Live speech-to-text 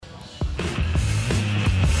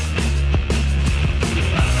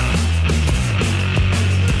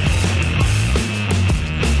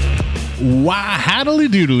Why, howdily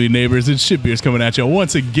doodly, neighbors. It's Ship Beers coming at you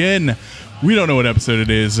once again. We don't know what episode it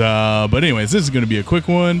is, but anyways, this is going to be a quick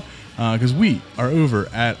one because we are over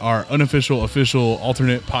at our unofficial, official,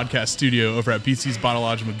 alternate podcast studio over at BC's Bottle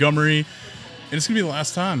Lodge in Montgomery. And it's going to be the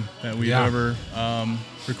last time that we've ever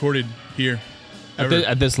recorded here.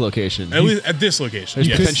 At this location. At least at this location. There's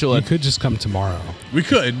Yes. potential. You could just come tomorrow. We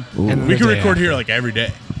could. And We the could day record after. here like every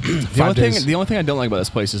day. The only thing I don't like about this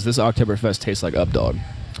place is this Oktoberfest tastes like Updog.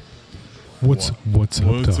 What's up, What's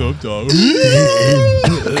dog? up, dog?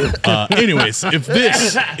 Anyways, if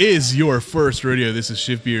this is your first rodeo, this is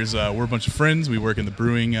Shift Beers. We're a bunch of friends. We work in the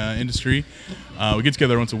brewing industry. We get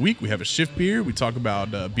together once a week. We have a shift beer. We talk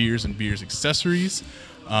about beers and beers accessories.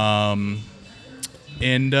 And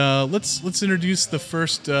let's introduce the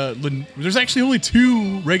first. There's actually only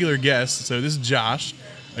two regular guests. So this is Josh.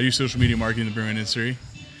 I do social media marketing in the brewing industry.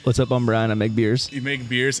 What's up? I'm Brian. I make beers. You make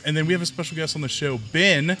beers, and then we have a special guest on the show,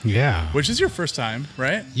 Ben. Yeah. Which is your first time,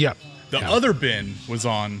 right? Yep. The other Ben was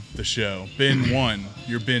on the show. Ben 1.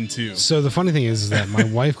 You're Ben 2. So the funny thing is that my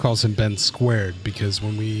wife calls him Ben Squared because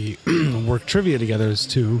when we work trivia together as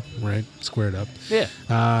two, right? Squared up.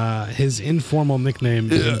 Yeah. His informal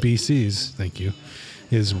nickname in BC's, thank you,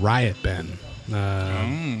 is Riot Ben.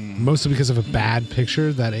 Mostly because of a bad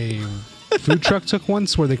picture that a food truck took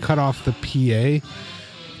once where they cut off the PA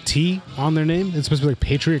T on their name. It's supposed to be like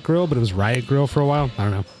Patriot Grill, but it was Riot Grill for a while. I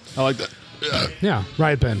don't know. I like that. Yeah,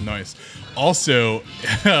 Riot Ben. Nice. Also,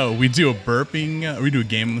 we do a burping. We do a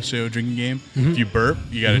game on the show, drinking game. If you burp,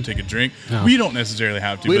 you got to take a drink. No. We don't necessarily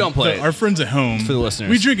have to. We but don't play it. Our friends at home, It's for the listeners.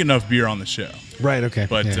 we drink enough beer on the show. Right, okay.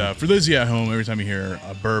 But Yeah. for those of you at home, every time you hear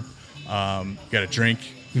a burp, you got to drink.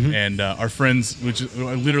 And our friends, which is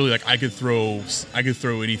literally like I could throw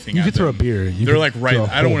anything. You at could throw them. a beer. You They're could like right. throw a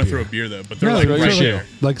I don't whole want to throw beer. a beer though, but they're No, like throw right a there.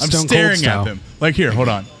 like I'm Stone Cold staring style. at them. Like here, hold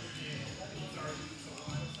on.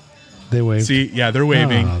 They wave. See, yeah, they're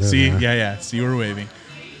waving. Oh, they're See, there. yeah. See, we're waving.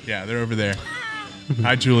 Yeah, they're over there.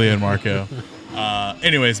 Hi, Julia and Marco.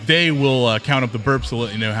 Anyways, they will count up the burps to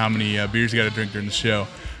let you know how many beers you got to drink during the show.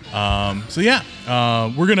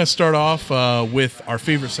 We're gonna start off with our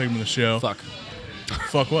favorite segment of the show. Fuck.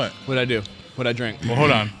 Fuck what? What'd I do? What'd I drink? Well,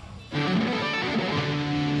 hold on.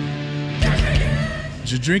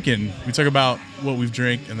 What you drinking? We talk about what we've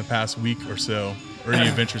drank in the past week or so, or any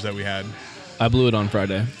adventures that we had. I blew it on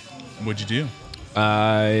Friday. What'd you do?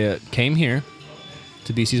 I came here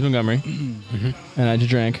to BC's Montgomery, and I just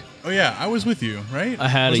drank. Oh yeah, I was with you, right? I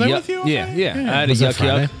had was a I yuck. with you? Yeah. I had Was a that yuck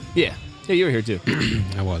Friday? yuck. Yeah, you were here too.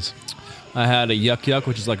 I was. I had a yuck yuck,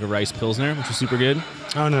 which is like a rice pilsner, which is super good.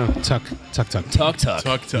 Oh no, tuck. Tuck tuck. Tuck tuck.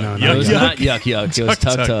 No, It was Yuck, not yuck. yuck yuck. It was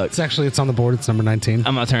Tuck, tuck tuck. tuck. It's on the board. It's number 19.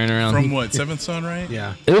 I'm not turning around. From what? Seventh Son, right?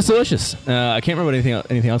 Yeah. It was delicious. I can't remember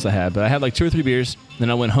anything else I had, but I had like 2 or 3 beers. Then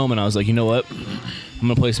I went home and I was like, you know what? I'm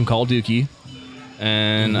gonna play some Call of Duty,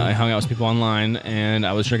 and I hung out with people online, and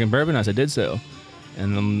I was drinking bourbon as I did so,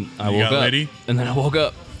 and then I You woke got up, litty? and then I woke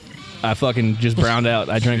up. I fucking just browned out.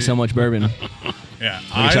 I drank so much bourbon. Yeah.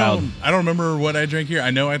 Like a child. I don't remember what I drank here. I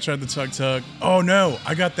know I tried the Tuck Tuck. Oh no,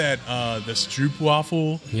 I got that the Stroop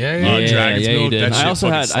waffle. Yeah. Dragon's you Milk. did. That I shit also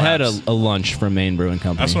fucking had slaps. a lunch from Maine Brewing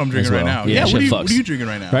Company. That's what I'm drinking as well. right now. Yeah, what shit are fucks. you drinking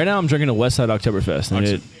right now? Right now, I'm drinking a Westside Oktoberfest,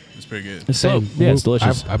 and It's pretty good. it's so Same. yeah, it's Whoop.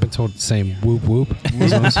 delicious. I've been told same whoop whoop.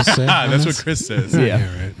 Is what I'm supposed to say on That's this? what Chris says.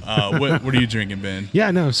 Yeah. Right. What are you drinking, Ben?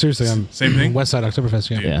 Yeah, no, seriously. I'm Same thing? Westside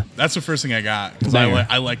Oktoberfest, yeah. Dude, Yeah. That's the first thing I got because Banger.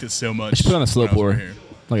 I liked it so much. I should put on a slow when I was pour, over here.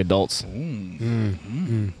 like adults.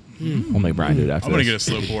 We'll make Brian do it after. I'm gonna this.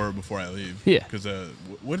 get a slow pour before I leave. Yeah. Because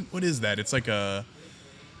what is that? It's like a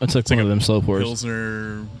It's like one of them slow pours.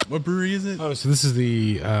 Pilsner. What brewery is it? Oh, so this is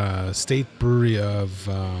the state brewery of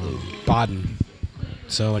Baden.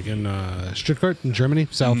 So like in Stuttgart in Germany,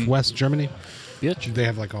 southwest Germany. Yeah. They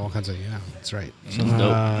have like all kinds of, yeah, that's right. Sounds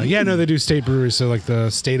dope. Yeah, no, they do state breweries. So like the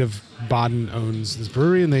state of Baden owns this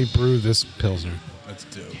brewery and they brew this Pilsner. That's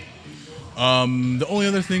dope. The only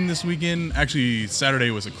other thing this weekend, actually, Saturday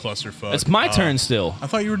was a clusterfuck. It's my turn still. I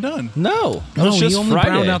thought you were done. No, it Oh, was just he only Friday.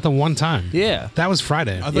 browned out the one time. Yeah. That was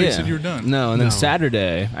Friday. I thought you said you were done. No, and then No.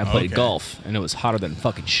 Saturday I played okay. golf, and it was hotter than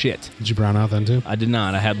fucking shit. Did you brown out then too? I did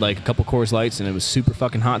not. I had like a couple Coors Lights, and it was super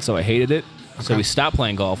fucking hot, so I hated it. So we stopped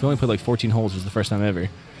playing golf. We only played like 14 holes. It was the first time ever.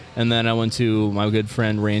 And then I went to my good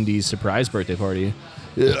friend Randy's surprise birthday party,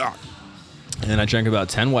 and I drank about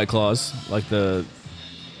 10 White Claws, like the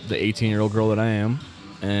 18-year-old girl that I am.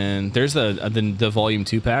 And there's the volume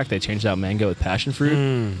 2 pack. They changed out mango with passion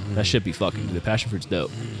fruit. That should be fucking good. The passion fruit's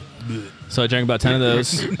dope. So I drank about 10 of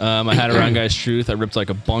those. I had a Round Guy's Truth. I ripped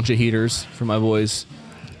like a bunch of heaters for my boys.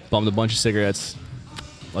 Bummed a bunch of cigarettes.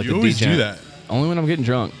 Like You a always DJ. do that. Only when I'm getting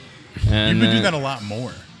drunk. And You've been doing then- that a lot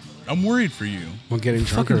more. I'm worried for you. Well, getting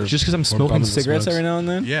drunk or Just because I'm or smoking bumming the cigarettes smokes. every now and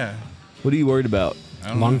then? Yeah. What are you worried about? I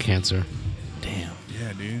don't Lung know. cancer. Damn.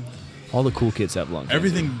 Yeah, dude. All the cool kids have lung cancer.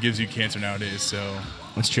 Everything gives you cancer nowadays, so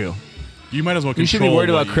That's true. you might as well control. You should be worried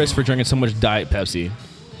what about Chris for drinking so much Diet Pepsi.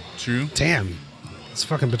 True. Damn. It's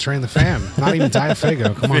fucking betraying the fam. Not even Diet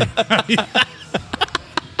Fago. Come on.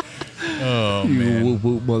 Oh man. Whoop,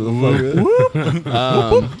 whoop,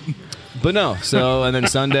 motherfucker. But no. So, and then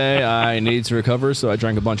Sunday, I needed to recover, so I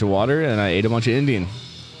drank a bunch of water and I ate a bunch of Indian.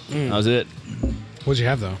 That was it. What'd you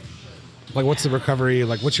have though? Like, what's the recovery?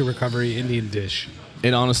 Like, what's your recovery Indian dish?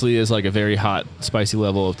 It honestly is like a very hot, spicy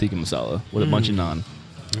level of tikka masala with a bunch of naan.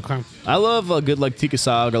 Okay. I love a good like tikka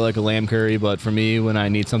saag or like a lamb curry, but for me, when I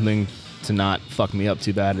need something to not fuck me up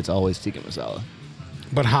too bad, it's always tikka masala.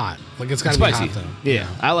 But hot. Like, it's got to be Spicy. hot though. Yeah,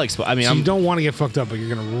 I like. I mean, So you I'm, don't want to get fucked up, but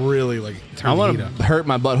you're gonna really like turn I the want heat to up. hurt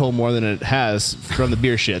my butthole more than it has from the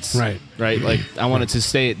beer shits. Right. Right. Like I want it to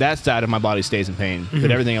stay. That side of my body stays in pain,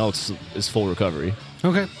 but everything else is full recovery.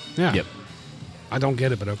 Okay. Yeah. Yep. I don't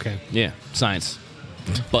get it, but okay. Yeah. Science.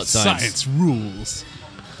 But science. Science rules.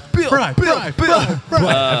 Other than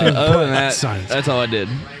that, Science. that's all I did.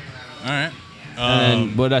 All right.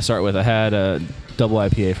 And what did I start with? I had a double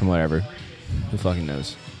IPA from whatever. Who fucking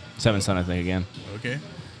knows? Seven Sun, I think, again. Okay.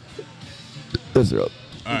 Those are up.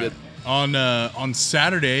 All right. On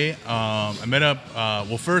Saturday, I met up.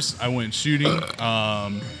 Well, first I went shooting,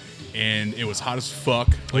 and it was hot as fuck.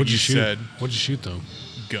 Like What'd you shoot? said, What'd you shoot though?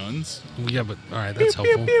 guns. Well, yeah, but all right, that's Pew,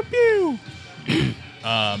 helpful. pew, pew, pew.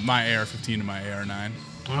 My AR-15 and my AR-9.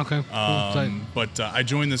 Okay. Cool. Tight. But I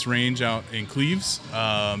joined this range out in Cleves.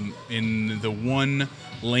 In the one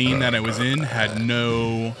lane that I was in had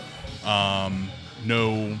no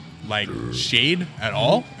like shade at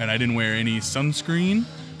all, and I didn't wear any sunscreen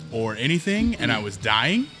or anything, and I was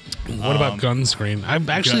dying. What about gun screen? I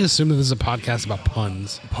actually assumed that this is a podcast about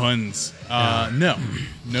puns. Puns? No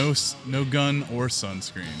gun or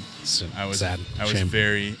sunscreen. I was sad. I was Shame.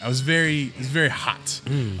 very it was very hot.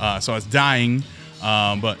 So I was dying.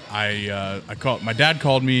 But I called. My dad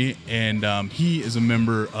called me, and he is a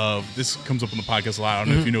member of. This comes up on the podcast a lot. I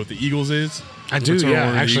don't know if you know what the Eagles is. I do. Fraternal Yeah. Order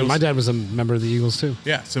of the Actually, Eagles. my dad was a member of the Eagles too.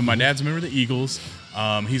 Yeah. So my dad's a member of the Eagles.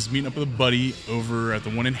 He's meeting up with a buddy over at the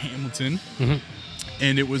one in Hamilton.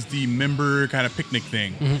 And it was the member kind of picnic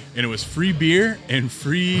thing, and it was free beer and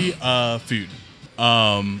free food.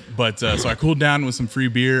 So I cooled down with some free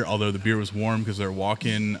beer, although the beer was warm because their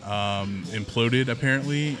walk-in imploded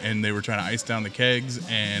apparently, and they were trying to ice down the kegs,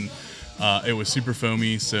 and it was super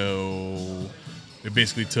foamy. So it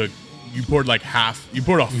basically you poured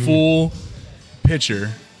a full pitcher,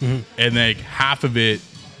 and like half of it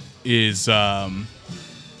is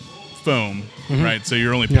foam, right? So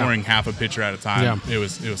you're only pouring half a pitcher at a time. Yeah. It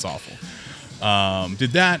was awful.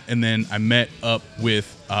 Did that, and then I met up with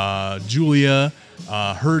Julia,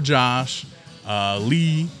 her Josh,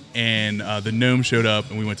 Lee, and the gnome showed up,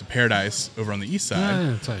 and we went to Paradise over on the east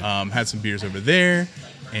side. Had some beers over there,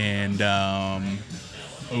 and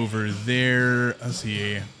over there, let's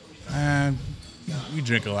see, we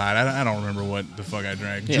drink a lot. I don't remember what the fuck I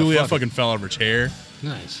drank. Yeah, Julia fuck it. fucking fell out of her chair.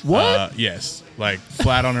 Nice. Yes, like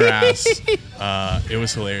flat on her ass. It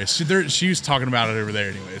was hilarious. She was talking about it over there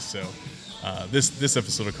anyways. So this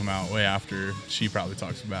episode will come out way after she probably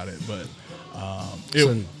talks about it. But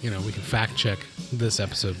So, we can fact check this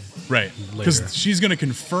episode. right, later. because she's gonna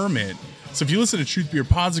confirm it. So if you listen to Truth Beer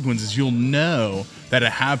Consequences, you'll know that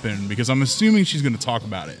it happened because I'm assuming she's gonna talk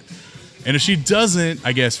about it. And if she doesn't,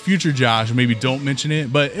 I guess future Josh maybe don't mention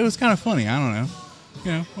it. But it was kind of funny. I don't know.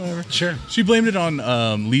 Whatever. Sure. She blamed it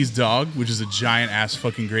on Lee's dog, which is a giant ass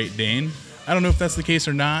fucking Great Dane. I don't know if that's the case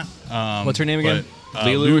or not. What's her name again? but,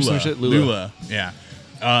 Lulu or some shit? Lula. Yeah.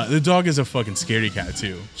 The dog is a fucking scaredy cat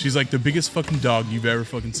too. She's like the biggest fucking dog you've ever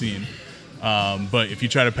fucking seen. But if you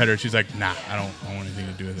try to pet her, she's like, nah, I don't want anything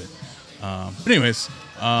to do with it. But anyways,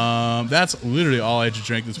 that's literally all I had to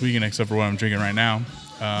drink this weekend except for what I'm drinking right now.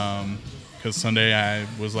 Because Sunday I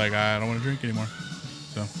was like, I don't want to drink anymore.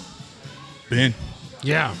 So, Ben,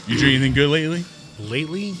 Yeah. you drink anything good lately?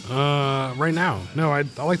 Lately? Right now. No, I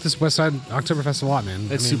like this West Side Oktoberfest a lot, man.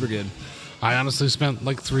 It's super good. I honestly spent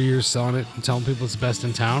like 3 years selling it and telling people it's the best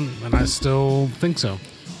in town, and I still think so.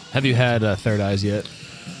 Have you had Third Eyes yet?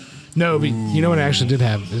 No, but you know what I actually did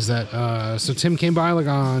have is that so Tim came by like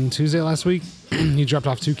on Tuesday last week. He dropped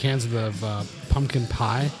off 2 cans of the pumpkin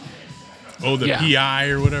pie. Oh, the Yeah. PI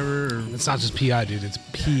or whatever? Or It's not just PI, dude. It's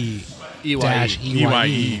P EYE. dash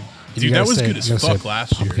EYE. Dude, You that gotta was say- good as you gotta fuck say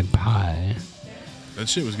last year. Pumpkin pie. That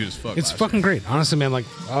shit was good as fuck. It's last fucking great, honestly, man. Like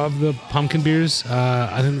of the pumpkin beers,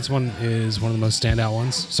 I think this one is one of the most standout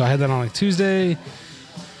ones. So I had that on like Tuesday.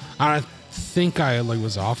 I think I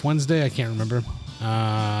was off Wednesday. I can't remember.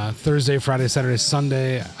 Thursday, Friday, Saturday,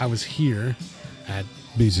 Sunday, I was here at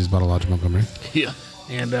BC's Bottle Lodge, Montgomery. Yeah.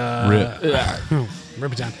 And Rip.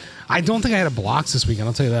 rip it down. I don't think I had a blocks this weekend.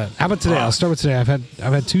 I'll tell you that. How about today? I'll start with today. I've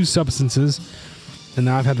had 2 substances, and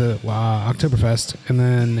now I've had the Oktoberfest. And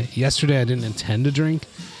then yesterday I didn't intend to drink.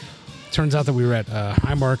 Turns out that we were at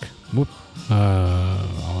Highmark. Whoop.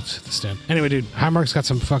 I'll hit the stand. Anyway, dude, Highmark's got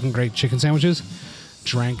some fucking great chicken sandwiches.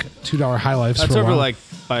 Drank $2 High Lifes That's for a over while. like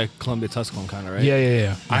by Columbia Tusculum kind of, right?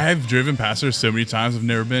 Yeah. I have driven past there so many times. I've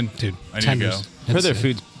never been. Dude, I need to go. tenders. I heard their It's-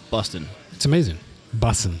 food's busting. It's amazing.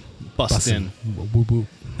 Bussin'. Bustin'. Woo woo.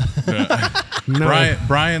 No.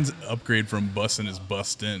 Brian's upgrade from bussin' is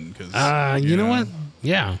bustin'. You know what?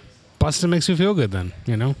 Yeah. Bustin' makes you feel good then,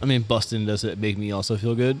 you know? I mean, busting does it make me also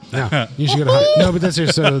feel good. Yeah. You should go to No, but that's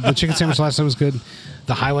it. So the chicken sandwich last time was good.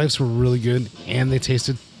 The High Lifes were really good, and they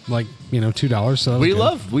tasted like, $2. So that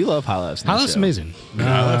was We love High Lifes. High Life's amazing.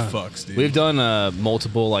 I love fucks, dude. We've done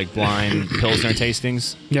multiple like blind Pilsner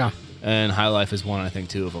tastings, Yeah. and High Life is one, I think,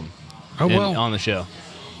 2 of them. Oh, well. on the show.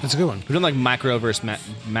 That's a good one. We've done like macro versus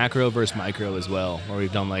micro as well, where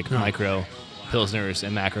we've done like micro Pilsners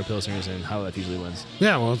and macro Pilsners, and High Life usually wins.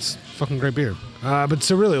 Yeah, well, it's fucking great beer. But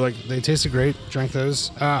so really, like, they tasted great. Drank those.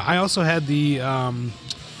 I also had the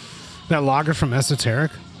that lager from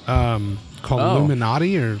Esoteric called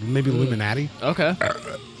Illuminati or maybe Illuminati. Okay.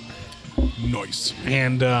 Nice.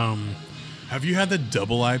 And Have you had the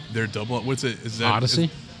their double? What's it? Is that Odyssey?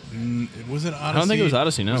 Was it Odyssey? I don't think it was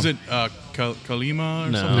Odyssey, no. Was it Kalima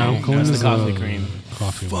or No. something? No, That's Kalima's the coffee cream.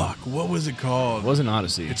 Coffee. Fuck. What was it called? It wasn't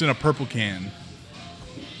Odyssey. It's in a purple can.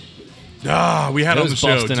 We had It it on the was show.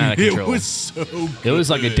 busting Dude, out of it control. was so good. It was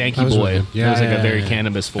like a That danky was boy. really good. Yeah, it was like yeah, a very yeah.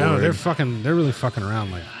 cannabis forward. No, they're really fucking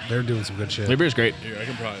around. Like, they're doing some good shit. Their beer's great. Here, I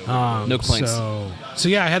can probably. No complaints. So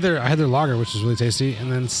yeah, I had their lager, which was really tasty.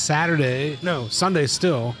 And then Sunday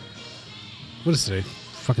still. What is today?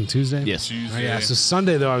 Fucking Tuesday? Yes. Tuesday. Oh, yeah, so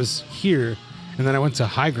Sunday, though, I was here, and then I went to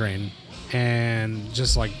High Grain and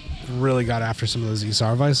just, like, really got after some of those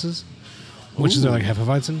Isar Weisses, which is their, like,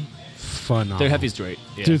 Hefeweizen. Phenomenal. Their Hefty's great.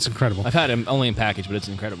 Yeah. Dude, it's incredible. I've had them only in package, but it's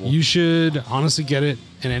incredible. You should honestly get it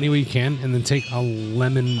in any way you can, and then take a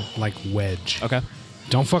lemon, like, wedge. Okay.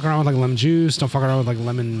 Don't fuck around with, like, lemon juice. Don't fuck around with, like,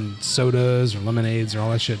 lemon sodas or lemonades or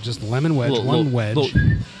all that shit. Just lemon wedge. One wedge.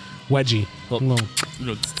 Wedgie. Little-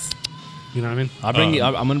 You know what I mean?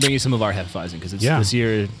 I'm gonna bring you some of our Hefeweizen because this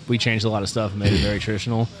year we changed a lot of stuff and made it very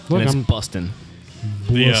traditional. Look, and it's I'm- busting.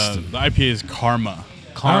 The IPA is Karma.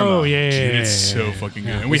 Oh, yeah. Dude, it's so fucking good.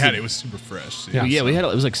 Yeah. And we had it. It was super fresh. Too. Yeah. Yeah, we had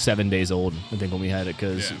it was like 7 days old, I think, when we had it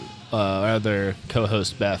because our other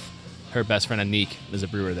co-host Beth, her best friend Anik, is a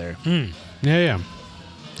brewer there. Yeah.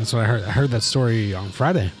 That's what I heard. I heard that story on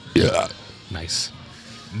Friday. Yeah. Nice.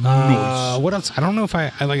 What else? I don't know if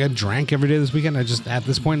I drank every day this weekend. I just, at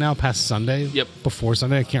this point now, past Sunday. Yep. Before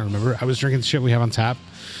Sunday, I can't remember. I was drinking the shit we have on tap.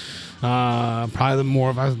 Probably the more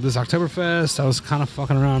of this Oktoberfest. I was kind of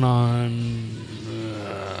fucking around on.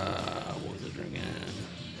 What was I drinking?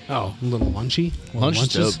 Oh, a little lunchy. Lunch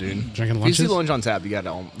is lunches. dope, dude. Drinking If you see lunches. lunch on tap, you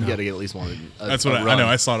gotta get at least one. That's what I know.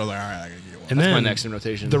 I saw it. I was like, all right, I gotta get one. And That's then my next in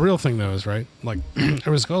rotation. the real thing though is right. Like I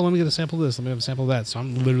was like, oh, let me get a sample of this. Let me have a sample of that. So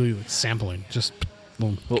I'm literally like, sampling, just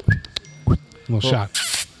little shot.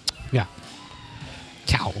 Yeah.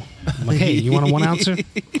 Cow. I'm like, hey, you want a 1 ouncer?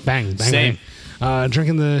 Bang, bang, Same. bang.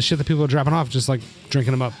 Drinking the shit that people are dropping off, just like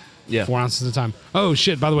drinking them up. Yeah. 4 ounces at a time. Oh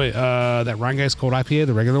shit! By the way, that Rheingeist Cold IPA,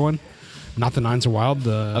 the regular one, not the Nines Are Wild.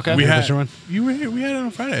 The Okay. We had one. you were here. We had it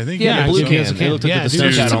on Friday. I think. yeah, Yeah, blue give me can. a They looked like Yeah, the dude, snow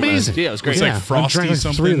it's shadow amazing. almost. Yeah, it was great. It's like I Frosty drank like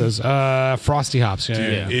something. 3 of those. Frosty hops. Yeah,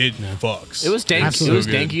 Dude, yeah. it Yeah. fucks. It was dank. Absolutely It was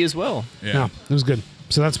good. danky as well. Yeah. No, it was good.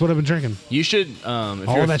 So that's what I've been drinking. You should. If All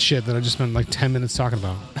you're, of that shit that I just spent like 10 minutes talking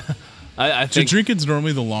about. I So think drinking's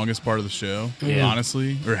normally the longest part of the show, Yeah.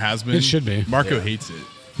 honestly, or has been. It should be. Marco Yeah. hates it.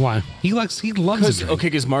 Why? He loves to drink. okay,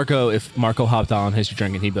 because if Marco hopped on his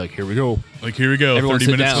drinking, he'd be like, "Here we go." Like, here we go. Everyone 30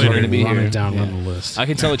 sit minutes down, later. we're gonna be run here. it down Yeah. on the list. I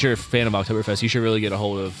can tell that you're a fan of Oktoberfest. You should really get a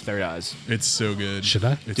hold of Third Eyes, It's so good. Should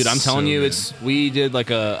I? It's dude. I'm telling so you, good. we did like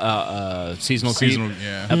a seasonal creep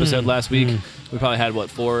yeah. episode last week. We probably had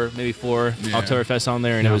maybe four Yeah. Oktoberfest on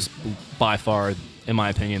there, and Yeah. it was by far, in my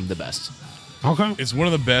opinion, the best. Okay. It's one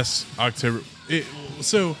of the best October.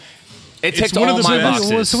 So It It's ticked one of all the my best-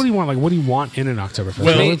 boxes. So what do you want? Like, what do you want in an Oktoberfest?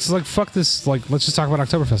 Well- Well, let's like fuck this. Like, let's just talk about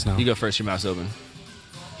Oktoberfest now. You go first. Your mouth's open.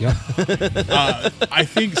 Yep. I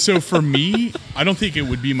think so. For me, I don't think it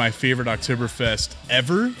would be my favorite Oktoberfest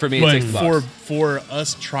ever. For me, it but takes the box. for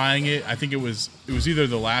us trying it, I think it was either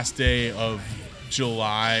the last day of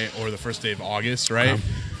July or the first day of August, right?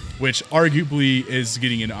 which arguably is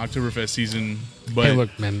getting into Oktoberfest season. But Hey,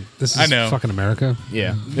 look, man, this I is know. fucking America.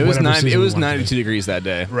 Yeah, it was Whatever season it we was want to 92 be. degrees that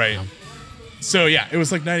day. right. So yeah, it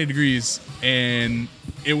was like 90 degrees, and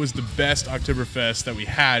it was the best Oktoberfest that we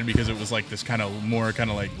had because it was like this kind of more kind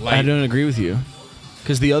of like light. I don't agree with you.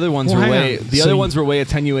 Because the other ones Well, were hang on. So other you- ones were way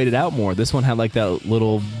attenuated out more. This one had like that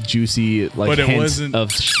little juicy like But it hint wasn't- of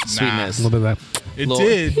Nah. sweetness. A little bit of that. It Lord.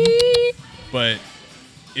 did, but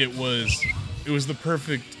it was the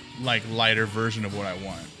perfect like lighter version of what I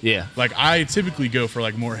want. Yeah. Like I typically go for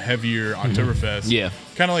like more heavier Oktoberfest. Yeah.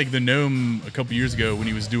 Kind of like the Gnome a couple years ago when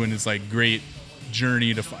he was doing his like great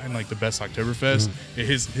journey to find like the best Oktoberfest.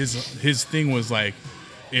 His thing was like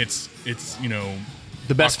it's you know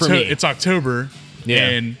The best for me. It's October. Yeah.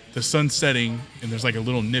 And the sun's setting, and there's like a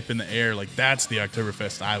little nip in the air. Like that's the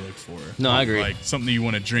Oktoberfest I look for. No, I agree. Like something you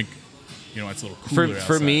want to drink. You know, it's a little For cooler.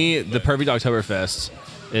 for me, outside, the but- perfect Oktoberfest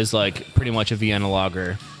is like pretty much a Vienna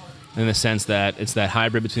lager, in the sense that it's that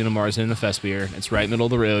hybrid between a Marzen and a Fest beer. It's right in the middle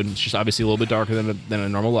of the road. It's just obviously a little bit darker than a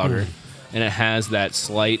normal lager, and it has that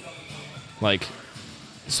slight like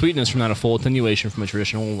sweetness from not a full attenuation from a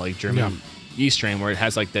traditional like German yeast strain, where it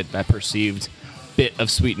has like that perceived bit of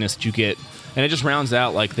sweetness that you get, and it just rounds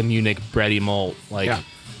out like the Munich bready malt, like Yeah.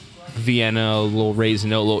 Vienna, a little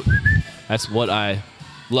raisin, a little. That's what I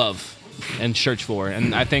love and search for,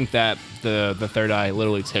 and I think that the Third Eye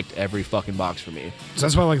literally ticked every fucking box for me. So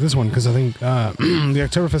that's why I like this one, because I think the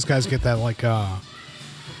Oktoberfest guys get that like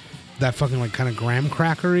that fucking like kind of graham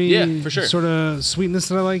crackery Yeah, for sure. sort of sweetness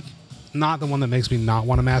that I like. Not the one that makes me not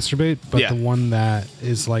want to masturbate, but Yeah. the one that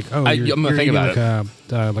is like, oh, I'm you're gonna think eating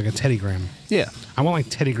about like a Teddy Graham. Yeah, I want like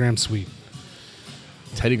Teddy Graham sweet.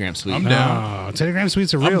 Teddy Graham sweet. I'm down. Oh, Teddy Graham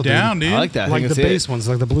sweets are real, I'm down, dude. I like that. I Like think the that's base ones,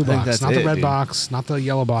 like the blue think box, that's not the it, red dude. box, not the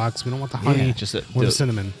yellow box. We don't want the honey, Yeah, just or the- the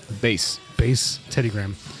cinnamon. Base. Base Teddy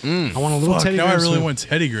Graham. I want a little Fuck, Teddy now I Graham. really sweet. want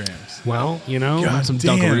Teddy Grahams. Well, you know, God Some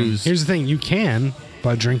damn. Dunkaroos. here's the thing: you can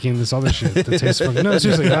by drinking this other shit that tastes fucking. No,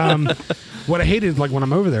 seriously. What I hated, like when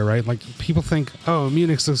I'm over there, right? Like people think, oh,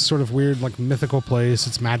 Munich's this sort of weird, like mythical place.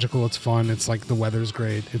 It's magical. It's fun. It's like the weather's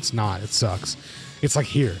great. It's not. It sucks. It's like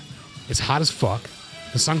here. It's hot as fuck.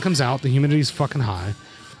 The sun comes out. The humidity's fucking high.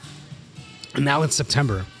 And now it's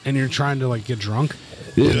September, and you're trying to like get drunk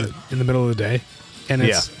in the middle of the day, and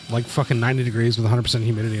it's like fucking 90 degrees with 100%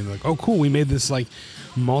 humidity, and they're like, oh, cool, we made this like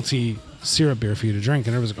malty syrup beer for you to drink,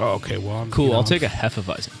 and everyone's like, oh, okay, well, Cool. you know, I'll take a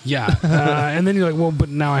Hefeweizen. yeah, and then you're like, well, but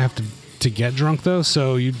now I have to get drunk though,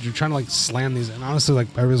 so you're trying to like slam these, and honestly, like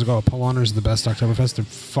everybody's like, oh, Polonner's the best Oktoberfest. They're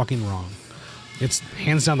fucking wrong. It's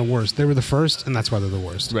hands down the worst. They were the first, and that's why they're the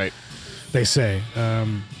worst. Right. They say.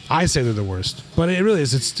 I say they're the worst, but it really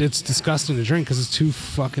is. It's disgusting to drink because it's too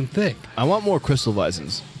fucking thick. I want more Crystal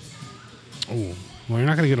Weizens. Oh, well, you're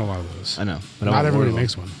not gonna get a lot of those. I know, but I Not want everybody more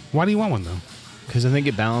makes one. Why do you want one though? because I think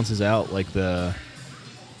it balances out like the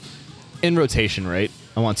in rotation, right?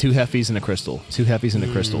 I want 2 Heffies and a Crystal, 2 Heffies and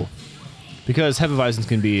a Crystal, because Hefeweizens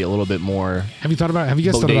can be a little bit more. Have you thought about? Have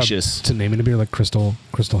you guys thought Bodacious. about to naming a beer like Crystal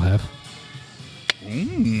Hef?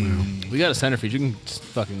 We got a centrifuge. You can just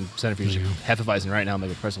fucking centrifuge There you go. Hefeweizen right now and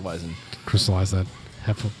make a Crystal Weizen. Crystallize that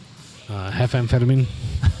Hef-amphetamine.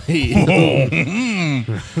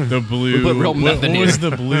 The blue. We put real meth in what was here.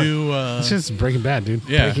 the blue? It's just Breaking Bad, dude.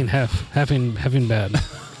 Yeah. Breaking Heffing bad.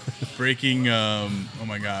 Breaking. Oh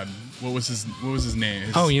my God. What was his name?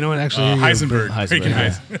 Oh, you know what? Actually, here you go. Heisenberg. Heisenberg. Breaking Yeah.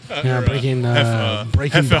 Heisenberg. Yeah, Breaking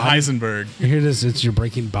Heffa Baden. Heisenberg. Here it is. It's your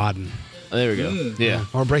Breaking Baden. Oh, there we go. Yeah.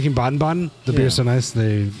 Or Breaking Baden. The beer's so nice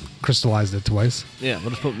they crystallized it twice. Yeah. We'll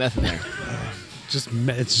just put meth in there. It's just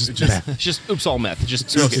meth. It's just oops, all meth. Just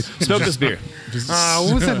smoke it. Smoke this beer.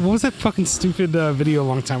 What was that? What was that fucking stupid video a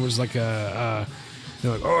long time? It was like they're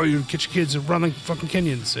like, oh, you get your kids to run like fucking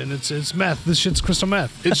Kenyans, and it's meth. This shit's crystal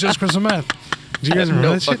meth. It's just crystal meth. Do you I guys have remember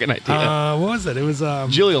no that shit? fucking idea. What was it? It was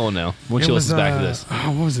Julia will know when it she was, listens back to this.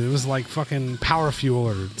 Oh, what was it? It was like fucking Power Fuel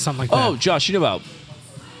or something like that. Oh, Josh, you know about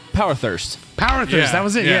Power Thirst? Power Thirst. Yeah, That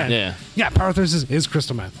was it. yeah. Yeah. Yeah. Power Thirst is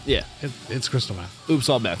crystal meth. Yeah. It's crystal meth. Oops,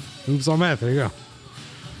 all meth. Oops, all meth. There you go.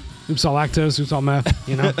 Oops, all lactose. Oops, all meth.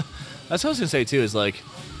 You know. That's what I was gonna say too. Is like,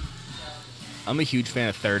 I'm a huge fan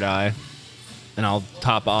of Third Eye, and I'll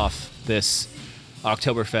top off this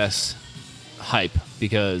Oktoberfest hype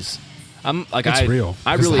because I'm like It's real.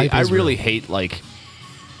 I 'Cause the really hype is real. hate like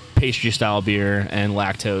pastry style beer and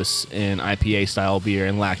lactose in IPA style beer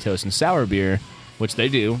and lactose in sour beer, which they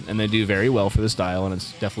do, and they do very well for the style, and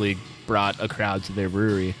it's definitely brought a crowd to their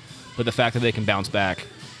brewery. But the fact that they can bounce back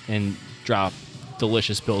and drop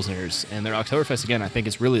delicious pilsners and their Oktoberfest again, I think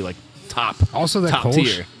it's really like top. Also, that top Kolsch,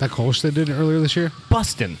 tier. that Kolsch they did earlier this year.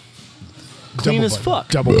 Bustin'. Clean Double as fuck.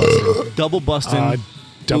 Double busted. Double bustin'.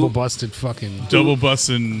 double busted fucking. Double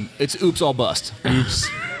busting. It's oops all bust. Oops.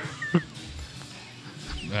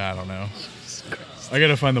 I don't know. I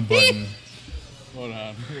gotta find the button. Hold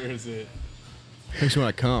on. Where is it? Makes me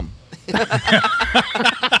want to come.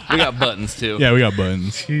 We got buttons too. Yeah, we got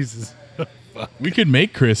buttons. Jesus. We could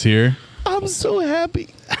make Chris here. I'm so happy.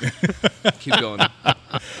 Keep going.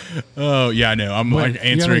 Oh yeah, I know. I'm Wait, like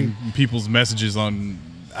answering you people's messages on.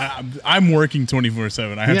 I'm working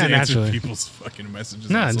 24/7. I have Yeah, to answer naturally. people's fucking messages.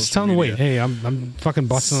 Nah, on just social tell them to wait. media. Hey, I'm fucking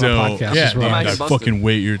busting So on the podcast. yeah, Just dude, relax. I I get busted. fucking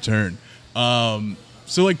wait your turn.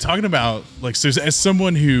 So like talking about like so as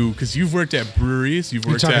someone who because you've worked at breweries, you've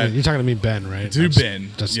You're worked talking, at. you're talking to me, Ben, right? To Not just-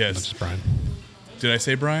 Ben, just, yes. not just Brian. Did I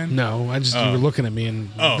say Brian? No, I just you Oh. were looking at me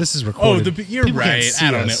and Oh, this is recorded. you're People can't right. see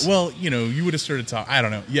I don't us. know. Well, you would have started talking. I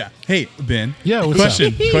don't know. Yeah. Hey, Ben. Yeah, what's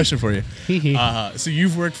question. up? Question for you. Hee hee. So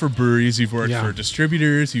you've worked for breweries. You've worked Yeah. for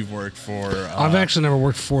distributors. You've worked for. I've actually never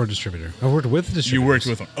worked for a distributor. I've worked with distributors. You worked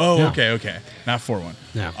with one. Oh, Yeah. okay. Not for one.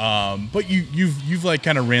 Yeah. But you've like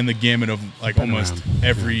kind of ran the gamut of like Been almost around.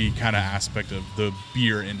 every kind of aspect of the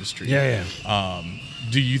beer industry. Yeah.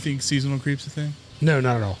 Do you think seasonal creep's a thing? No,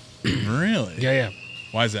 not at all. Really? Yeah.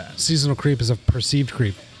 Why is that? Seasonal creep is a perceived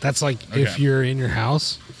creep. That's like if Okay. you're in your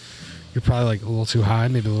house, you're probably like a little too high,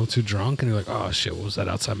 maybe a little too drunk, and you're like, oh shit, what was that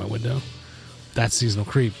outside my window? That's seasonal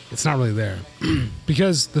creep. It's not really there.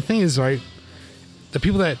 Because the thing is, right, the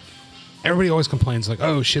people that everybody always complains, like,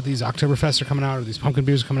 oh shit, these Oktoberfests are coming out, or these pumpkin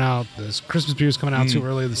beers are coming out, this Christmas beer is coming out too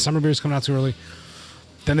early, the summer beer is coming out too early.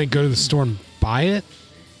 Then they go to the store and buy it.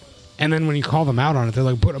 And then when you call them out on it, they're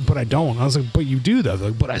like, but I don't. I was like, but you do, though. They're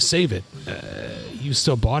like, but I save it. You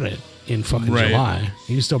still bought it in fucking Right. July.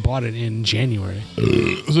 You still bought it in January. So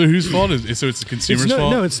whose fault is it? So it's the consumer's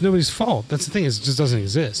fault? No, it's nobody's fault. That's the thing. It just doesn't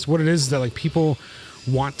exist. What it is that like people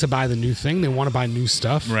want to buy the new thing. They want to buy new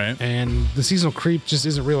stuff. Right. And the seasonal creep just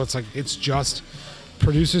isn't real. It's just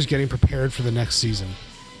producers getting prepared for the next season.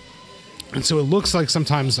 And so it looks like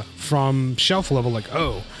sometimes from shelf level, like,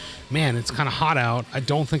 oh, man, it's kind of hot out. I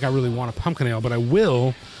don't think I really want a pumpkin ale, but I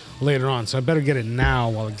will later on. So I better get it now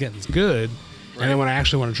while it gets good. And then when I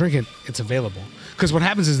actually want to drink it, it's available. Because what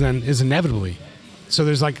happens is inevitably, so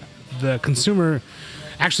there's like the consumer,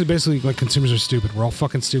 actually basically like consumers are stupid. We're all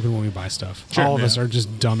fucking stupid when we buy stuff. Sure, all of yeah. us are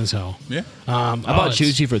just dumb as hell. Yeah. I bought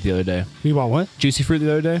juicy fruit the other day. You bought what? Juicy fruit the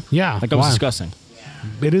other day? Yeah, Like that was why? disgusting.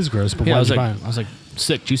 It is gross, but Yeah, why I was did you like, buy it? I was like,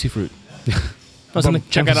 sick, juicy fruit. I was in the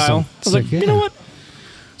Bump- checkout bump aisle. I was like, sick, yeah. you know what?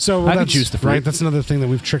 So I could that's, juice the fruit. right? That's another thing that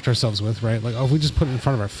we've tricked ourselves with, right? Like, oh, if we just put it in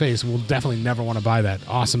front of our face, we'll definitely never want to buy that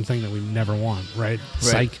awesome thing that we never want, right?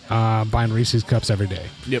 Right. Psych, buying Reese's cups every day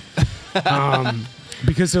Yep.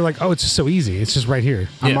 because they're like, oh, it's just so easy. It's just right here.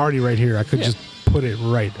 I'm Yeah. already right here. I could Yeah. just put it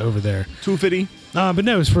right over there. 250. But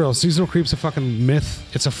no, it's for real. Seasonal creep's a fucking myth.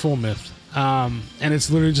 It's a full myth, and it's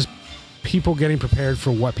literally just people getting prepared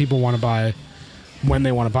for what people want to buy when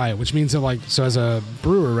they want to buy it. Which means that, like, so as a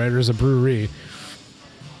brewer, right, or as a brewery,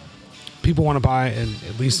 people want to buy, and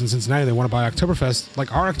at least in Cincinnati, they want to buy Oktoberfest.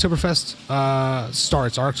 Like our Oktoberfest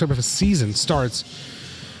starts, our Oktoberfest season starts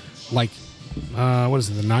like what is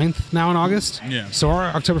it, the 9th now in August? Yeah. So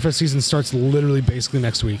our Oktoberfest season starts literally basically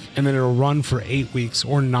next week, and then it'll run for 8 weeks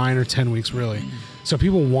or 9 or 10 weeks really. So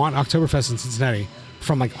people want Oktoberfest in Cincinnati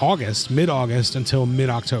from like August, mid-August until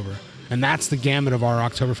mid-October, and that's the gamut of our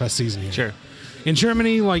Oktoberfest season here. Sure. In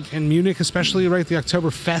Germany, like in Munich especially, right, the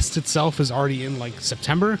Oktoberfest itself is already in like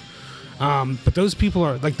September. But those people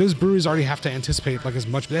are like, those breweries already have to anticipate like as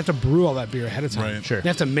much. They have to brew all that beer ahead of time. Right. Sure. They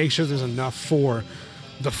have to make sure there's enough for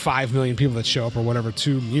the 5 million people that show up or whatever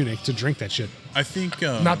to Munich to drink that shit. I think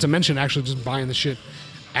Not to mention actually just buying the shit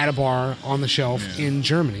at a bar on the shelf Yeah. in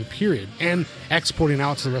Germany, period, and exporting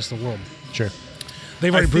out to the rest of the world. Sure.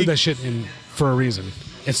 They've already I brewed think- that shit in for a reason.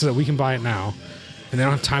 It's so that we can buy it now, and they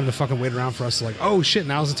don't have time to fucking wait around for us to like, oh shit,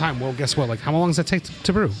 now's the time. Well, guess what? Like, how long does that take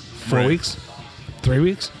to brew? 4 Right. weeks? 3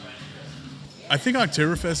 weeks? I think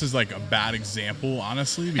Oktoberfest is like a bad example,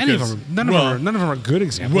 honestly. Because, Any of them? None of them are good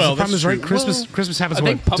examples. well, the problem that's is, right? true. Christmas. Well, Christmas happens. I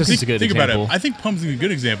think what, pumpkin's just- a good think example. about it. I think pumpkin's a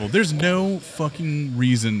good example. There's no fucking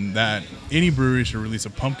reason that any brewery should release a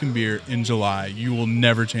pumpkin beer in July. You will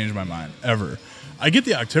never change my mind, ever. I get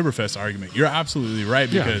the Oktoberfest argument. You're absolutely right,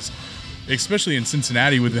 Yeah. because especially in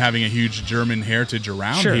Cincinnati with having a huge German heritage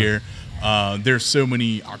around Sure. here, there's so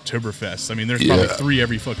many Oktoberfests. I mean, there's probably 3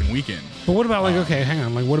 every fucking weekend. But what about like? Okay, hang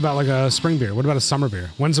on. Like, what about like a spring beer? What about a summer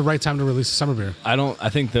beer? When's the right time to release a summer beer? I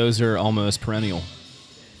think those are almost perennial.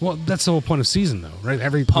 Well, that's the whole point of season, though, right?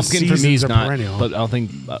 Every Pumpkin for me seasons is are not, perennial. but I don't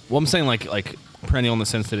think. Well, I'm saying like perennial in the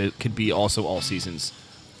sense that it could be also all seasons.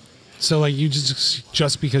 So like you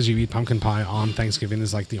just because you eat pumpkin pie on Thanksgiving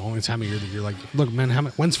is like the only time of year that you're like, look, man,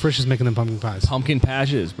 when's Frisch's making them pumpkin pies? Pumpkin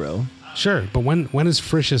patches, bro. Sure, but when is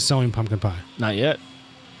Frisch's selling pumpkin pie? Not yet.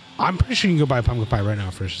 I'm pretty sure you can go buy a pumpkin pie right now,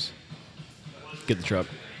 Frisch's. Get the truck.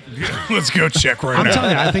 Let's go check right I'm now.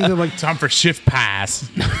 telling you, I think that like Time for shift pass.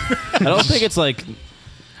 I don't think it's like.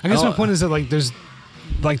 I guess my Oh. point is that like there's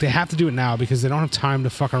like they have to do it now because they don't have time to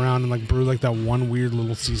fuck around and like brew like that one weird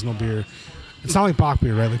little seasonal beer. It's not like Bach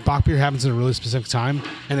beer, right? Like Bach beer happens at a really specific time,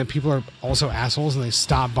 and then people are also assholes and they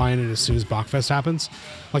stop buying it as soon as Bachfest happens.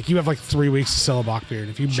 Like you have like 3 weeks to sell a Bach beer, and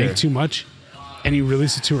if you Sure. make too much and you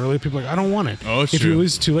release it too early, people are like, I don't want it. Oh, it's if true. you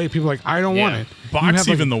release it too late, people are like, I don't want it. You Bach's have,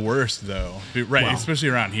 like- even the worst though, right? Wow. Especially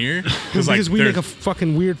around here, because like we make there's- a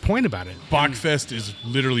fucking weird point about it. Bachfest is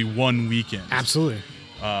literally one weekend, Absolutely.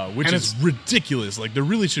 which And is ridiculous. Like there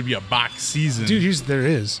really should be a Bach season, Dude, there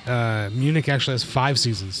is. Munich actually has 5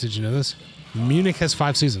 seasons. Did you know this? Munich has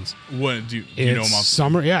 5 seasons. What do you know? It's About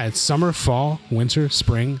summer. Yeah, it's summer, fall, winter,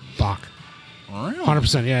 spring, Bach.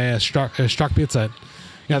 100%. Yeah. Stark Bierzeit.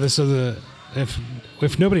 Yeah.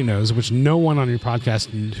 If nobody knows, which no one on your podcast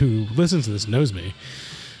who listens to this knows me,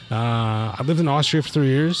 I lived in Austria for 3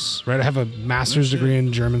 years. Right, I have a master's degree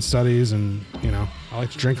in German studies, and I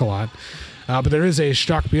like to drink a lot. But there is a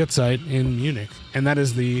Stark Bierzeit in Munich, and that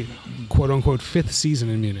is the quote unquote 5th season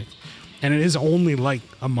in Munich. And it is only like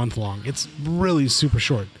a month long. It's really super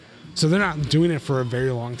short. So they're not doing it for a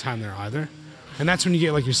very long time there either. And that's when you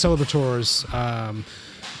get like your Celebrators,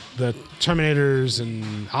 the Terminators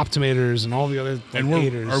and Optimators and all the other like, and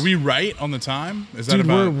haters. are we right on the time? Is that Dude,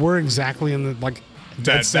 about we're exactly in the like that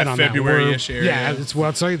dead set on that. February-ish We're- area? Yeah, it's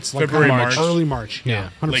like February, March. early March. Yeah,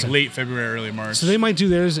 100%. like late February, early March? So they might do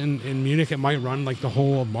theirs in Munich. It might run like the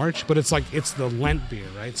whole of March, but it's the Lent beer,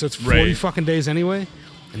 right? So it's 40 Right. fucking days anyway,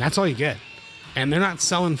 and that's all you get. And they're not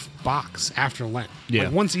selling Bachs after Lent. Yeah.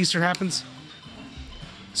 Like once Easter happens,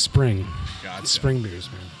 spring. Gotcha. Spring beers,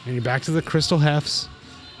 man. And you're back to the Crystal Hefts,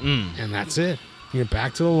 and that's it. You're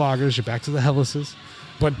back to the lagers. You're back to the Helleses.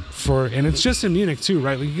 But and it's just in Munich too,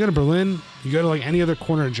 right? Like you go to Berlin, you go to like any other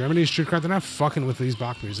corner of Germany, Stuttgart, they're not fucking with these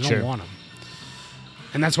Bach beers. They Sure. don't want them.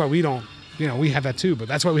 And that's why we don't, we have that too, but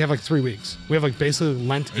that's why we have like 3 weeks. We have like basically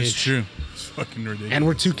Lent-ish. It's true. It's fucking ridiculous. And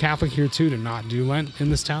we're too Catholic here too to not do Lent in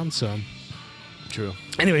this town, so. True.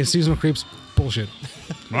 Anyway, seasonal creeps, bullshit.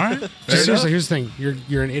 all right. Fair Just seriously, enough. here's the thing.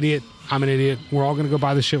 You're an idiot. I'm an idiot. We're all going to go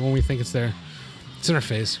buy the shit when we think it's there. It's in our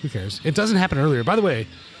face. Who cares? It doesn't happen earlier. By the way,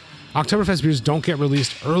 Oktoberfest beers don't get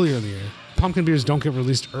released earlier in the year. Pumpkin beers don't get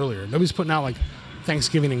released earlier. Nobody's putting out like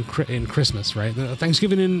Thanksgiving and Christmas, right?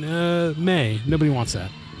 Thanksgiving in May. Nobody wants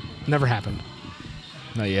that. Never happened.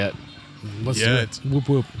 Not yet. Let's Yet. do it. Whoop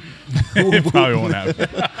whoop. It probably won't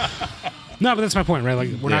happen. No, but that's my point, right? Like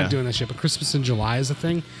we're Yeah. not doing that shit. But Christmas in July is a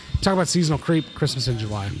thing. Talk about seasonal creep. Christmas in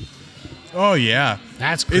July. Oh yeah.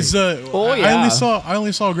 That's creep. It's Oh, I yeah.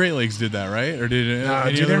 only saw Great Lakes did that, right? Or did it?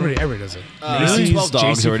 any Dude, other- everybody does it. Really? 12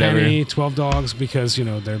 dogs or whatever. JCPenney, 12 dogs because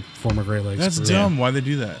they're former Great Lakes. That's brewery. dumb. Why they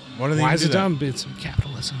do that? Why do they? Why even is do it that? dumb? It's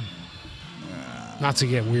capitalism. Not to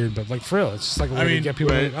get weird, but like for real, it's just like a way I to mean, get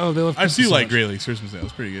people. but Like, oh, they love. I Christmas do so like much. Great Lakes Christmas Day.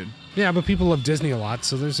 It's pretty good. Yeah, but people love Disney a lot,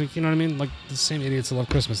 so there's like, you know what I mean? Like the same idiots that love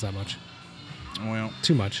Christmas that much. Well,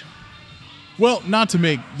 Too much. not to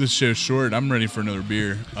make this show short. I'm ready for another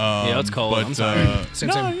beer. it's cold. But, I'm sorry. Same,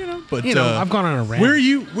 no, same. but I've gone on a rant. Where are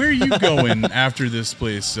you going after this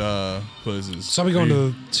place closes? So I'll be Are going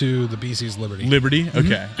you- to the BC's Liberty. Liberty. Okay, All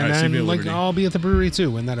And right, so you'll then be at like Liberty. I'll be at the brewery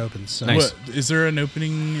too when that opens. So Nice. What is there an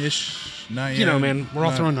opening ish? Not yet. man, we're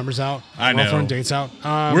all throwing numbers out. I We're all know. throwing dates out.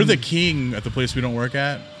 We're the king at the place we don't work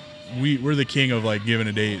at. We're the king of like giving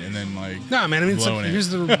a date and then like No, man. I mean, it's like, blowing it. here's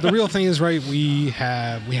the real thing is right. We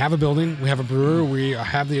have a building, we have a brewer, we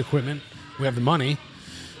have the equipment, we have the money,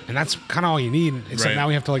 and that's kind of all you need. Except Right. now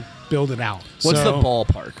we have to like build it out. What's So, the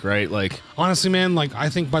ballpark, right? Like, Honestly, man, like I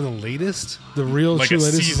think by the latest, the real Like true a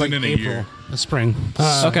latest is season like in a April, year. Spring.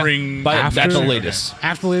 Spring. By, after- that's the Okay. latest.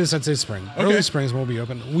 After the latest, I'd say spring. Okay. Early springs will be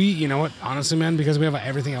open. You know what? Honestly, man, because we have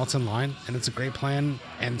everything else in line, and it's a great plan,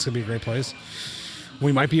 and it's gonna be a great place.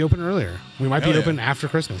 We might be open earlier. We might Hell be yeah. open after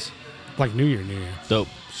Christmas, like New Year. Dope.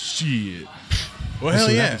 Shit. Well, Let's hell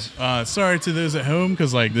see yeah. what Sorry to those at home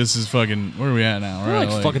because like this is fucking. Where are we at now? We're at,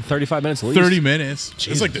 like fucking 35 minutes at least. 30 minutes.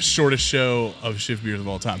 Jesus. It's like the shortest show of Shift Beers of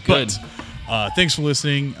all time. Good. But thanks for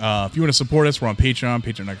listening. If you want to support us, we're on Patreon,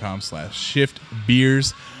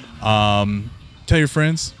 patreon.com/shiftbeers. Tell your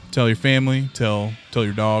friends, tell your family, tell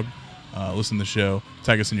your dog. Listen to the show.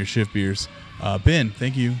 Tag us in your Shift Beers. Ben,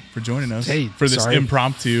 thank you for joining us Hey, for this sorry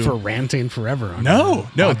impromptu. for ranting forever. On no, our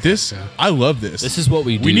podcast, this yeah. I love this. This is what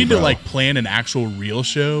we do. We need to bro. like plan an actual real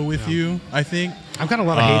show with you. I think I've got a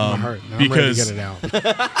lot of hate in my heart. Now because I'm ready to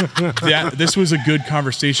get it out. this was a good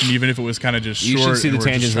conversation, even if it was kind of just You short. should see the and we're just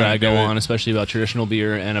tangents that trying I to go do it. on, especially about traditional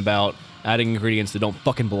beer and about adding ingredients that don't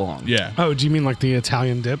fucking belong. Yeah, Oh, do you mean like the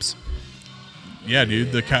Italian dips? yeah,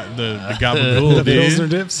 dude. The gabagool, The dude. Pilsner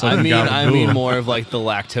dips? I mean Gabagool. more of like the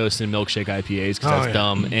lactose and milkshake IPAs because Oh, that's yeah.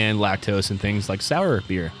 dumb, and lactose and things like sour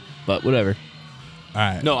beer. But whatever. All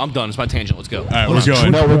right, No, I'm done. It's my tangent. Let's go. all right, we're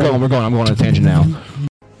going. No, we're going. I'm going on a tangent now.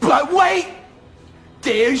 But wait,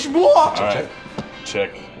 there's more. All right,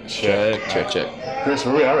 check. Check. Chris,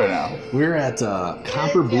 where are we at right now? We're at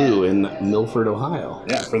Copper Blue in Milford, Ohio.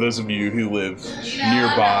 Yeah, for those of you who live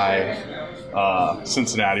nearby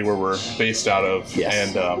Cincinnati, where we're based out of,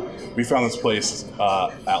 Yes. and we found this place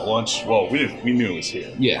at lunch. Well, we knew it was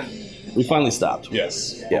here. Yeah, we finally stopped.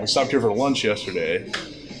 Yes. Yeah. We stopped here for lunch yesterday,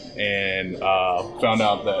 and found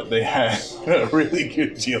out that they had a really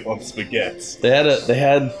good deal on spaghettis.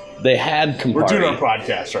 They had Campari. We're doing our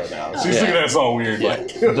podcast right now, so he's looking at us all weird. Yeah.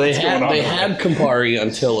 Like, They what's going on? they had Campari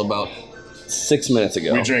until about 6 minutes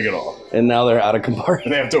ago, We drank it all. and now they're out of Campari.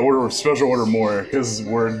 They have to special order more because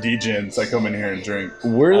we're degens that come in here and drink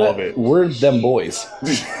We're all of it. We're them boys.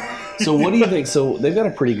 So what do you think? So they've got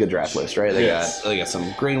a pretty good draft list, right? They Yes. got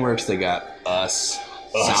some Grainworks. They got us.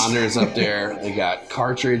 Saunders up there. They got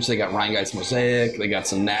Cartridge. They got Rheingeist Mosaic. They got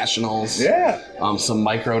some Nationals. Yeah. Some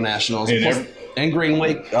Micro Nationals. And plus- every- and Great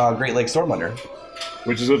Lake Storm Under.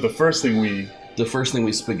 Which is what the first thing we The first thing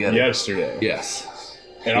we spaghetti. yesterday. Yes.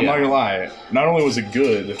 And I'm not gonna lie, not only was it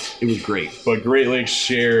good, It was great. but Great Lakes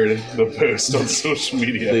shared the post on social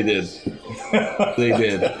media. They did. They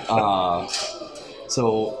did.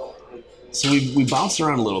 So we bounced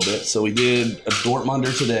around a little bit. So we did a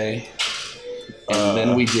Dortmunder today, and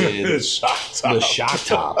then we did Shock top. the Shock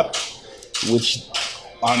Top, which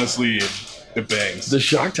Honestly, it bangs. the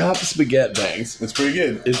Shock Top spaghetti bangs. It's pretty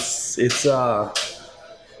good.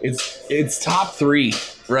 It's top 3,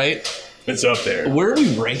 right? It's up there. Where are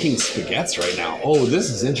we ranking spaghettis right now? Oh, this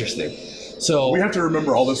is interesting. So We have to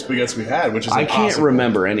remember all the spaghettis we had, which is I can't impossible.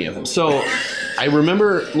 remember any of them. So I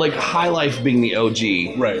remember like High Life being the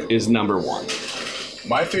OG Right. is number 1.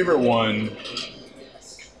 My favorite one.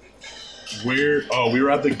 We were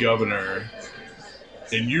at the Governor,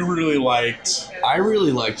 and you really liked. I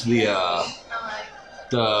really liked the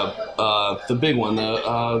big one,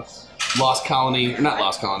 the Lost Colony, or not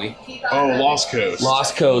Lost Colony, Lost Coast.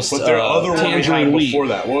 Lost Coast. But their other one we had Tangerine Wheat. before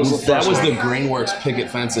that. What was the That first was one? the Grainworks Picket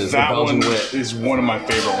Fences, That the Belgian one Wit. is one of my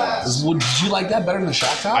favorite ones. Well, did you like that better than the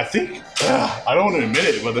Shock Top? I think I don't want to admit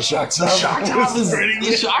it, but the Shock Top, the Shock Top was is pretty the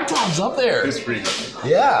good. Shock Top's up there. It's pretty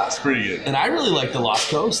good. Yeah, It's pretty good. and I really like the Lost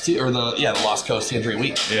Coast too, or the Lost Coast Tangerine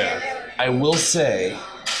Wheat. Yeah. I will say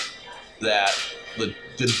that the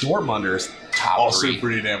Dortmunder's top Also 3.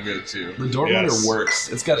 pretty damn good too. The Dortmunder Yes. works.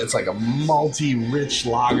 It's like a malty, rich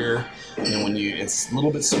lager, and when it's a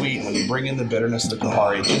little bit sweet. And when you bring in the bitterness of the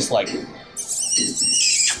Campari, it just like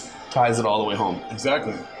ties it all the way home.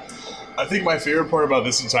 Exactly. I think my favorite part about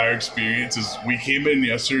this entire experience is we came in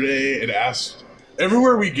yesterday and asked.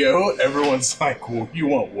 Everywhere we go, everyone's like, "Well, you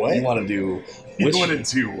want what? You want to do? You want to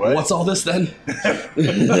do what?" What's all this then? I think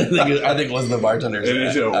it was the bartender's And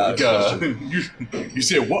it's, question. you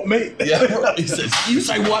said what, mate? Yeah, he says, you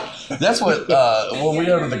say what? That's what when we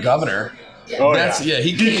go to the Governor. Oh, That's yeah.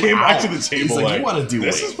 He came back out. to the table He's like, like, you want to do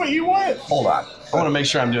this what? is what you want. Hold on, I want to make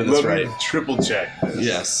sure I'm doing this Let me right. triple check this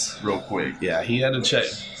Yes. real quick. Yeah, he had to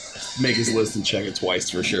make his list and check it twice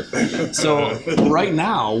for sure. So right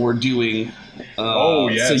now we're doing.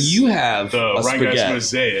 Yes. So you have The a Rheingeist spaghetti.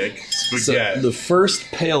 Mosaic So spaghetti, the first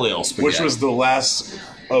pale ale spaghetti, which was the last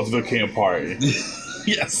of the Campari.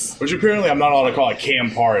 yes. Which apparently I'm not allowed to call it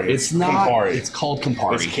Campari. It's not. Campari. It's called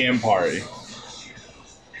Campari. It's Campari.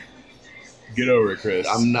 Get over it, Chris.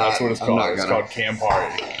 I'm not- That's what it's I'm called. not It's gonna. called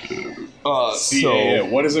Campari. So Yeah.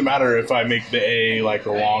 What does it matter if I make the A like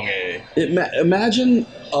a long A? imagine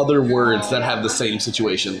other words that have the same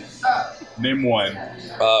situation. Name one.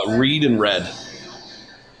 Read and red.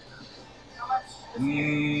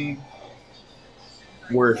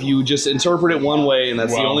 Where if you just interpret it one way and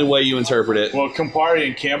that's the Well- only way you interpret it. Well, Campari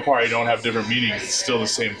and Campari don't have different meanings. It's still the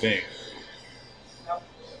same thing.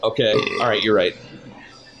 Okay. All right. You're right.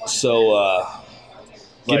 So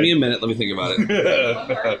give Like- me a minute. Let me think about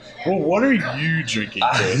it. Well, what are you drinking,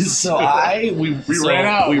 Chris? So we ran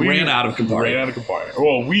out. We ran out of Campari. Ran out of Campari.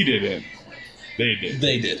 Well, we didn't. They did.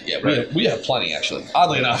 They did, yeah. Right. We have plenty, actually.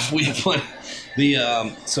 Oddly enough, we have plenty.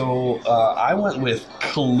 I went with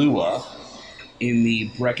Kahlua in the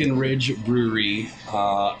Breckenridge Brewery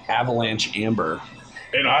Avalanche Amber.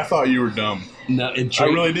 And I thought you were dumb. No, I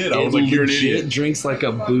really did. I was like, you're an idiot. It drinks like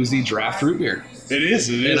a boozy draft root beer, It is.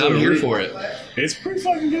 It is. and I'm a here root- for it. It's pretty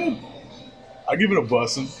fucking good. I give it a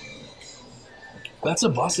bussin'. That's a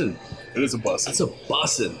bussin'. It is a bussin'. That's a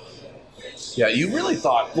bussin'. Yeah, you really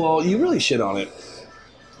thought. Well, you really shit on it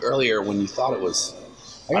earlier when you thought it was.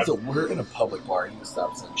 I guess we're in a public bar. You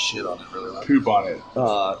stop saying shit on it really loud. Poop on it.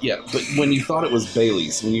 Yeah, but when you thought it was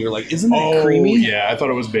Bailey's, when you were like, "Isn't that creamy?" Yeah, I thought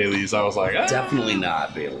it was Bailey's. I was like, Definitely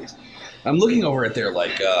not Bailey's. I'm looking over at their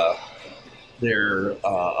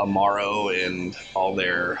Amaro and all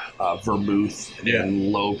their vermouth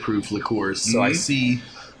and low proof liqueurs. So I see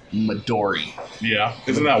Midori. Yeah,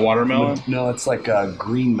 isn't that watermelon? No, it's like a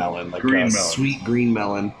green melon, like Green a melon. sweet green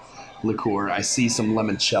melon liqueur. I see some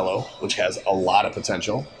limoncello, which has a lot of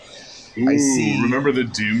potential. Ooh, I see. Remember the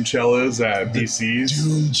Doom Cellos at BC's?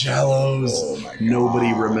 Doomcellos. Oh my God.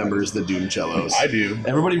 Nobody remembers the Doomcellos. I do.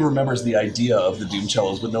 Everybody remembers the idea of the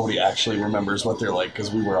Doomcellos, but nobody actually remembers what they're like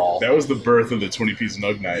because we were all That was the birth of the 20-piece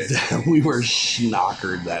Nug Night. we were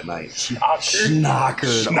schnockered that night.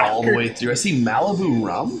 Schnockered all the way through. I see Malibu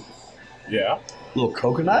rum, Yeah. little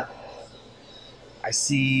coconut. I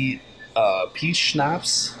see peach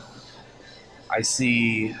schnapps. I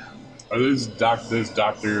see. Are those Dr.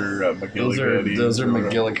 McGillicuddy? Those are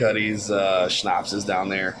McGillicuddy's schnapses down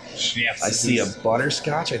there. I see a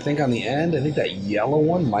butterscotch, I think, on the end. I think that yellow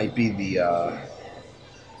one might be the...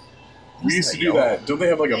 We used to do that. Don't they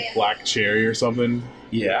have like a black cherry or something?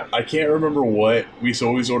 Yeah. I can't remember what. We used to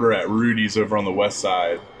always order at Rudy's over on the west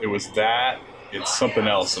side. It was that. It's something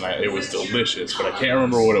else, and it was delicious, but I can't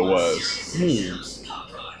remember what it was.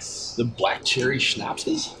 The black cherry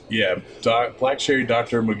schnapses? Yeah, black cherry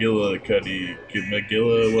Dr. McGillicuddy,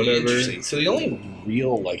 whatever. Interesting. So the only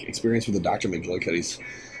real experience with the Dr. McGillicuddy's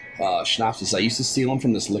schnapses, I used to steal them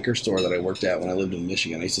from this liquor store that I worked at when I lived in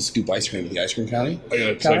Michigan. I used to scoop ice cream at the ice cream county. I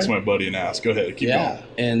gotta text my buddy and ask. Go ahead, keep going.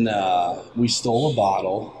 And we stole a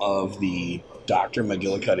bottle of the Dr.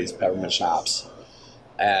 McGillicuddy's peppermint schnapps,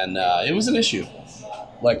 and it was an issue.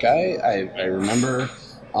 I remember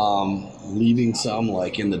leaving some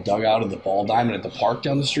in the dugout of the Ball Diamond at the park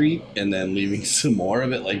down the street, and then leaving some more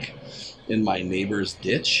of it in my neighbor's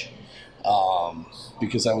ditch,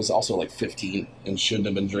 because I was also 15 and shouldn't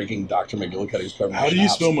have been drinking Dr. McGillicuddy's peppermint How do you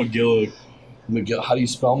schnapps. spell How do you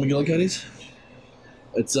spell McGillicuddy's?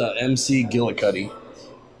 It's MC Gillicuddy.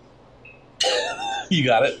 You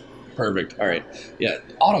got it? Perfect. All right. Yeah,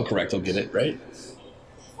 autocorrect will get it, right?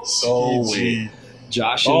 Oh, wait.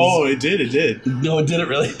 Josh is... Oh, it did. No, it didn't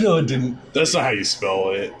really. No, it didn't. That's not how you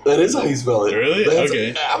spell it. That is how you spell it. Really? That's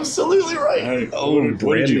Okay. absolutely right. All right. Oh, what did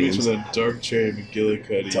brand you names. mix with a dark cherry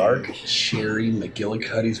McGillicuddy? Dark cherry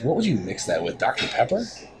McGillicuddy's. What would you mix that with? Dr. Pepper?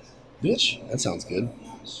 Bitch, that sounds good.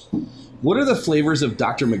 What are the flavors of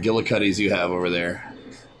Dr. McGillicuddy's you have over there?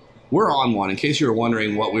 We're on one. In case you were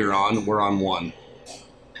wondering what we were on one.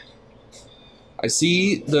 I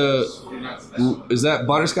see is that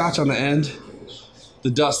butterscotch on the end? The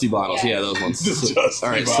dusty bottles. Yeah, those ones. The dusty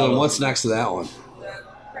all right, so bottles. what's next to that one?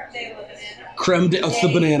 Creme de... It's the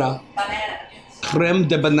banana. Creme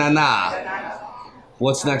de banana.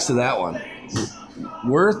 What's next to that one?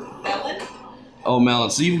 Worth? Oh, melon.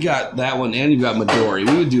 So you've got that one, and you've got Midori.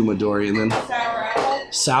 We would do Midori, and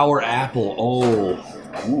then sour apple. Oh,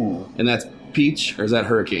 ooh. And that's peach, or is that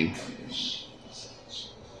hurricane?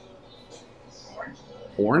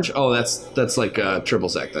 Orange? Oh, that's like triple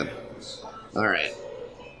sec then. All right.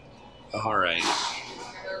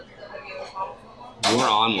 We're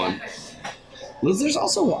on one. There's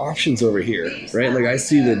also options over here, right? I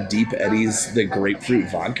see the Deep Eddies, the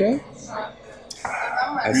grapefruit vodka.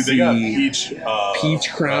 I Dude, see they got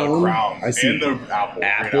peach crown. I see and the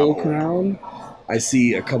apple crown. I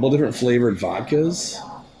see a couple different flavored vodkas.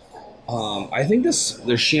 I think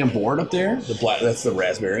there's Chambord up there. The black, that's the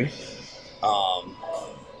raspberry.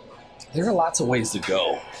 There are lots of ways to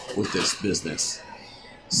go with this business.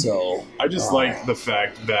 So I just like the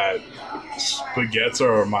fact that spaghettis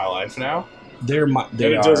are my life now.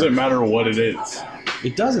 it Doesn't matter what it is.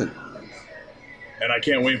 It doesn't. And I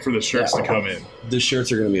can't wait for the shirts to come in. The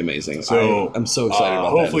shirts are going to be amazing. So I'm so excited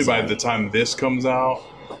about that. Hopefully by design. the time this comes out,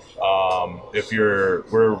 if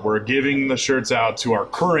we're giving the shirts out to our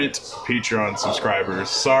current Patreon subscribers.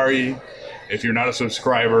 Sorry, if you're not a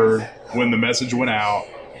subscriber when the message went out,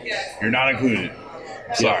 you're not included.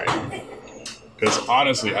 Sorry. Because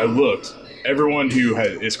honestly, I looked. Everyone who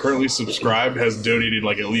is currently subscribed has donated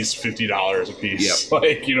at least $50 a piece.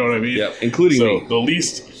 Yep. You know what I mean? Yep, including so me. The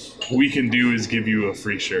least we can do is give you a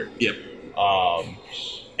free shirt. Yep.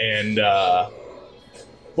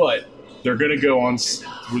 But they're going to go on. It's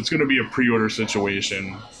going to be a pre-order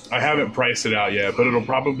situation. I haven't priced it out yet, but it'll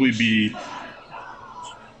probably be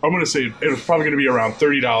I'm gonna say it was probably gonna be around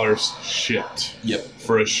 $30 shipped. Yep.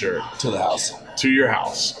 For a shirt To the house. to your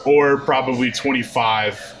house, or probably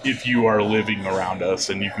 $25 if you are living around us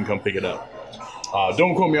and you can come pick it up.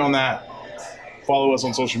 Don't quote me on that. Follow us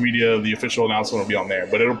on social media. The official announcement will be on there,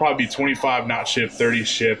 but it'll probably be 25 not shipped, 30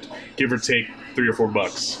 shipped, give or take $3 or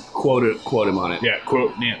 $4. Quote him on it. Yeah,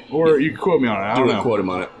 or you can quote me on it. I don't know. Quote him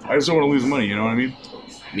on it. I just don't want to lose money. You know what I mean?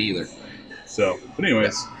 Me either. So, but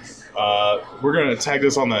anyways, we're gonna tag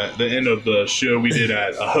this on the end of the show we did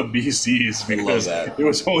at BC's because that. it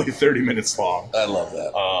was only 30 minutes long. I love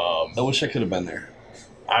that. I wish I could have been there.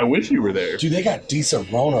 I wish you were there. Dude, they got Di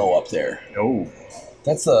Serono up there. Oh,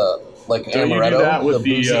 That's the like don't you amaretto. do that with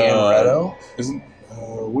the boozy amaretto. Isn't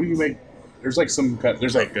what do you make? There's like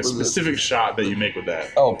there's like a specific shot that you make with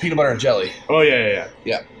that. Oh, peanut butter and jelly. Oh yeah.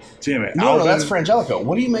 Yeah. Damn it. No, Albin, that's Frangelico.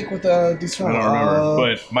 What do you make with the Di Serono? I don't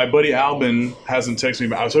remember. But my buddy Albin hasn't texted me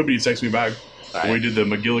back. I was hoping he'd text me back when we did the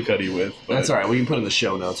McGillicuddy with. But That's all right. We can put it in the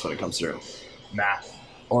show notes when it comes through. Nah,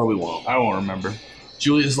 Or we won't. I won't remember.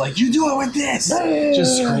 Julia's like, you do it with this.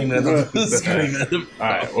 Just screaming at the All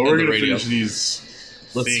right. Well, we're gonna finish these.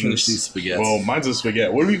 Let's things. finish these spaghettis. Well, mine's a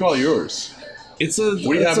spaghetti. What do we call yours? It's a.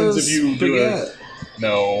 What happens if you do it?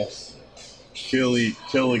 No.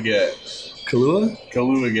 Killigat. Kahlua?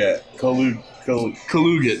 Kaluagat.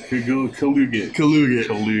 Kalugat.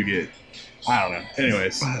 Kalugat. I don't know.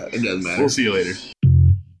 Anyways, It doesn't matter. we'll see you later.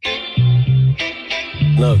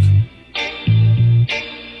 Look,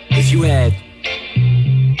 if you had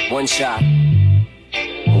one shot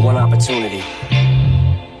or one opportunity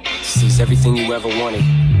to seize everything you ever wanted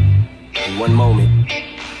in one moment,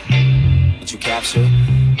 would you capture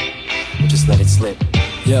it or just let it slip?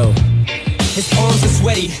 Yo. His palms are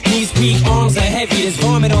sweaty, knees weak, arms are heavy. There's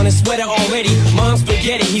vomit on his sweater already. Mom's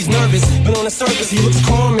spaghetti, he's nervous, but on the surface he looks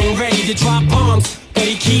calm and ready to drop bombs. But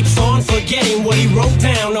he keeps on forgetting what he wrote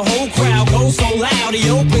down. The whole crowd goes so loud, he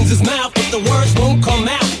opens his mouth, but the words won't come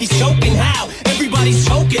out. He's choking how? Everybody's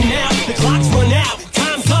choking now. The clock's run out,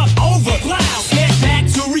 time's up, over, loud. Snap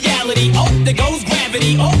back to reality. Oh, there goes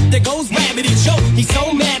gravity. Oh, there goes rabbit. He choke. He's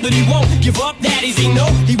so mad, but he won't give up. Daddies, he know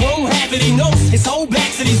he won't have it. He knows his whole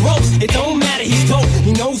back to these ropes. It don't matter, he's dope.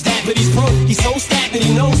 He knows that, but he's broke. He's so stagnant.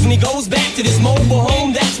 He knows when he goes back to this mobile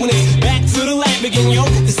home, that's when it's back to the lab again, yo.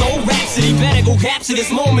 This old rhapsody better go capture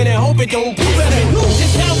this moment and hope it don't. You better lose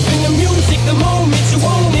yourself in the music the moment you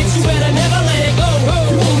want.